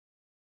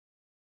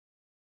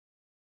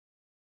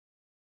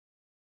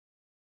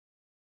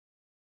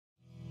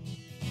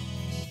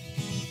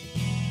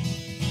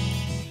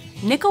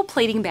Nickel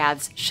plating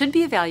baths should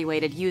be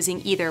evaluated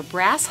using either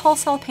brass hull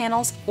cell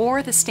panels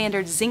or the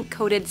standard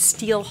zinc-coated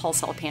steel hull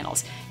cell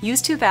panels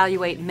used to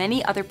evaluate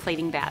many other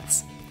plating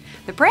baths.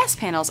 The brass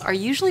panels are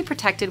usually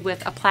protected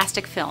with a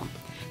plastic film.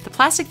 The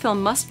plastic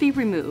film must be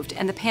removed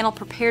and the panel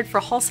prepared for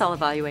hull cell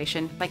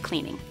evaluation by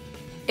cleaning.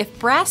 If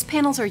brass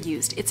panels are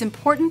used, it's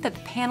important that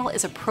the panel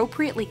is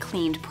appropriately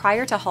cleaned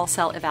prior to hull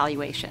cell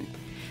evaluation.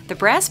 The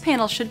brass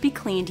panel should be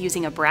cleaned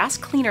using a brass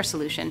cleaner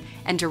solution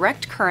and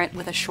direct current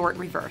with a short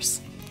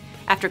reverse.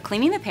 After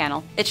cleaning the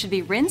panel, it should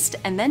be rinsed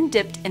and then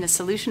dipped in a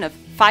solution of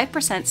 5%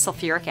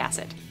 sulfuric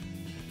acid.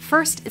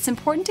 First, it's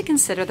important to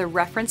consider the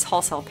reference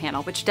hull cell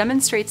panel, which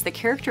demonstrates the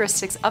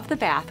characteristics of the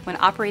bath when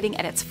operating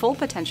at its full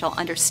potential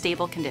under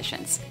stable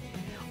conditions.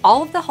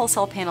 All of the hull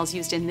cell panels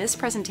used in this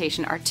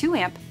presentation are 2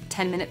 amp,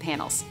 10-minute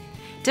panels.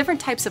 Different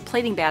types of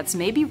plating baths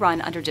may be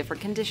run under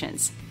different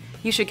conditions.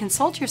 You should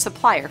consult your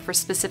supplier for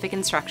specific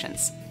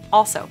instructions.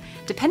 Also,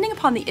 depending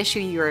upon the issue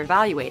you are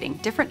evaluating,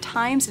 different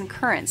times and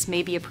currents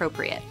may be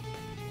appropriate.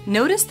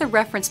 Notice the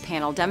reference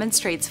panel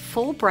demonstrates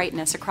full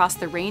brightness across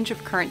the range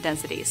of current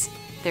densities.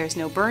 There is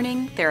no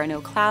burning, there are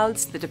no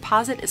clouds, the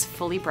deposit is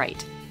fully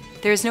bright.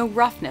 There is no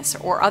roughness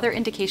or other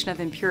indication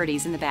of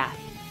impurities in the bath.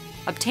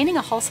 Obtaining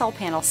a hull cell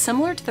panel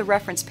similar to the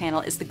reference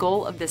panel is the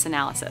goal of this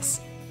analysis.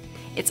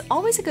 It's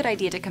always a good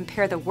idea to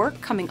compare the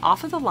work coming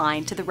off of the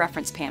line to the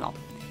reference panel.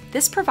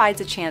 This provides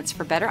a chance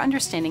for better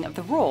understanding of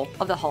the role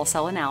of the hull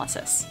cell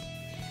analysis.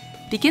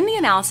 Begin the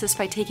analysis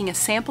by taking a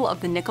sample of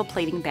the nickel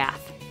plating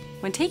bath.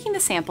 When taking the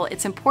sample,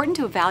 it's important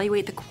to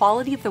evaluate the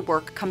quality of the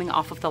work coming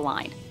off of the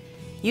line.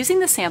 Using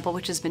the sample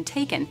which has been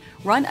taken,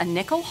 run a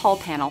nickel hull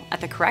panel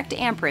at the correct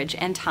amperage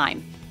and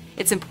time.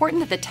 It's important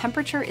that the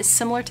temperature is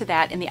similar to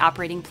that in the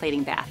operating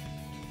plating bath.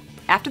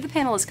 After the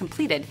panel is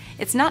completed,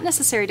 it's not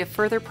necessary to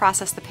further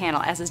process the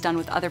panel as is done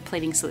with other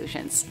plating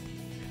solutions.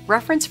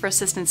 Reference for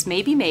assistance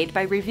may be made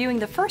by reviewing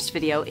the first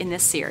video in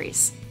this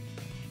series.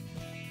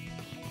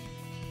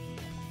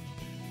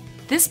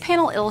 This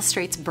panel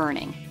illustrates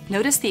burning.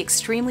 Notice the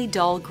extremely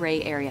dull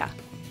gray area.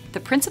 The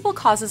principal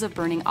causes of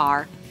burning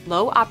are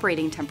low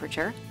operating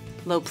temperature,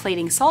 low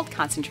plating salt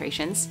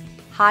concentrations,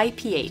 high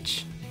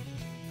pH.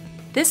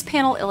 This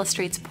panel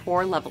illustrates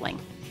poor leveling.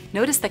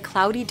 Notice the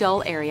cloudy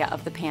dull area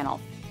of the panel.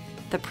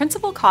 The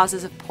principal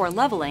causes of poor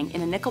leveling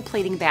in a nickel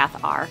plating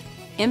bath are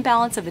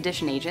imbalance of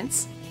addition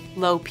agents,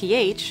 low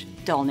pH,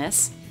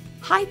 dullness,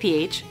 high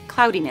pH,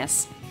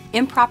 cloudiness,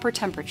 improper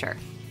temperature.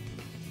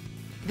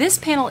 This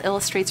panel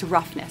illustrates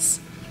roughness.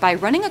 By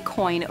running a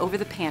coin over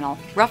the panel,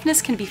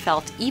 roughness can be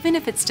felt even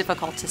if it's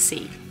difficult to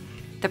see.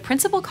 The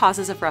principal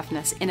causes of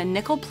roughness in a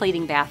nickel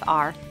plating bath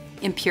are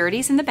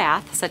impurities in the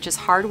bath, such as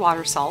hard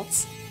water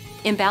salts,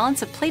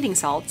 imbalance of plating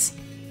salts,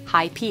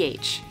 high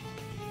pH.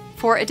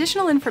 For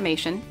additional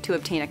information, to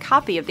obtain a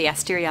copy of the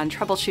Asterion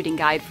Troubleshooting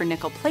Guide for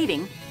Nickel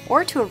Plating,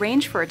 or to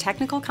arrange for a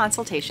technical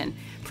consultation,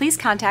 please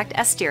contact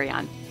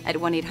Asterion at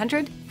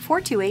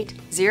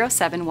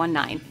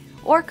 1-800-428-0719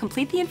 or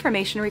complete the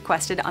information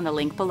requested on the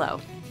link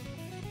below.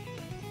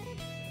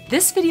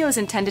 This video is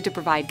intended to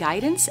provide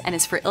guidance and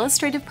is for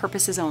illustrative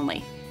purposes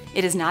only.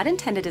 It is not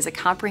intended as a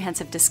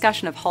comprehensive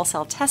discussion of hull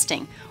cell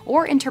testing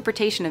or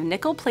interpretation of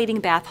nickel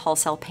plating bath hull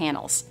cell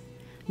panels.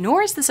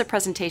 Nor is this a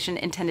presentation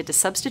intended to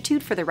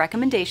substitute for the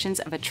recommendations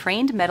of a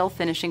trained metal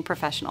finishing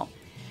professional.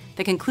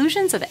 The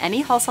conclusions of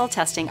any hull cell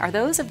testing are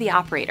those of the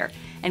operator,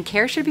 and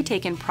care should be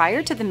taken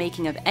prior to the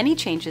making of any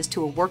changes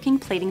to a working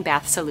plating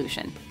bath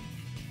solution.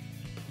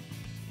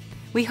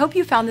 We hope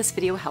you found this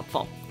video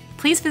helpful.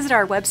 Please visit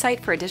our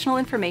website for additional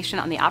information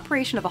on the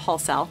operation of a hull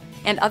cell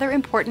and other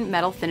important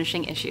metal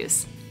finishing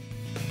issues.